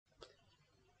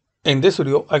In this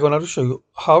video, I'm going to show you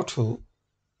how to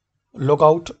log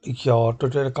out your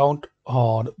Twitter account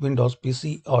on Windows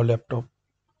PC or laptop.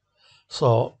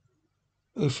 So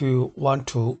if you want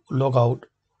to log out,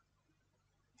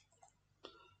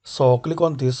 so click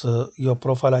on this your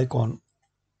profile icon.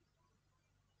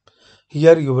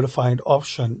 Here you will find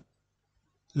option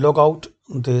log out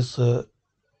this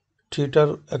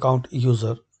Twitter account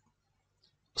user.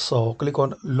 So click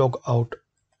on log out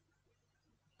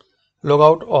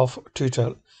of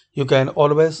Twitter. You can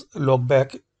always log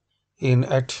back in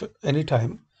at any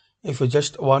time. If you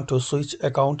just want to switch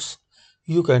accounts,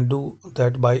 you can do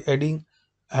that by adding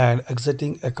and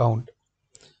exiting account.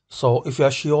 So if you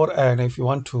are sure and if you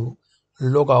want to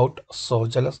log out, so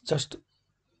just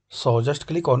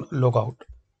click on log out.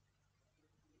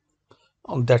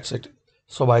 And that's it.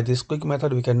 So by this quick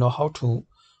method, we can know how to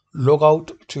log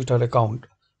out Twitter account.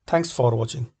 Thanks for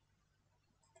watching.